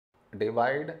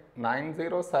divide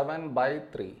 907 by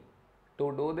 3.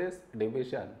 To do this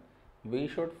division, we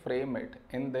should frame it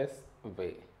in this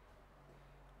way.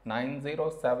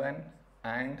 907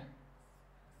 and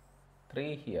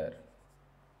 3 here.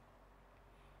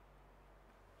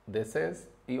 This is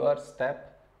your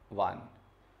step 1.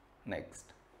 Next,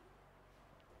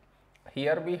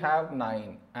 here we have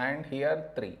 9 and here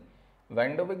 3.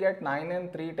 When do we get 9 in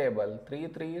 3 table? 3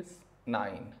 3 is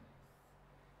 9.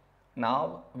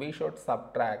 Now we should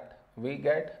subtract. We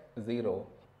get 0.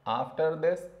 After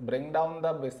this, bring down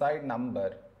the beside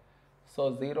number.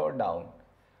 So 0 down.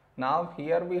 Now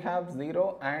here we have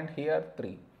 0 and here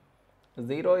 3.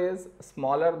 0 is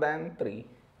smaller than 3.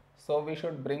 So we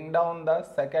should bring down the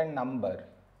second number.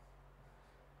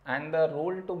 And the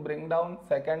rule to bring down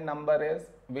second number is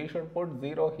we should put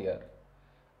 0 here.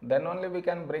 Then only we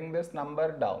can bring this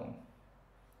number down.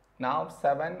 Now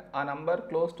 7, a number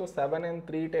close to 7 in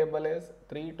 3 table is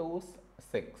 3 2s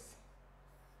 6.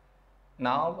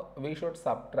 Now we should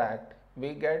subtract.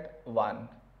 We get 1.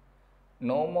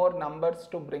 No more numbers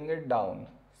to bring it down.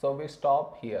 So we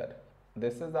stop here.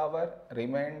 This is our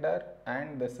remainder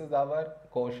and this is our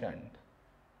quotient.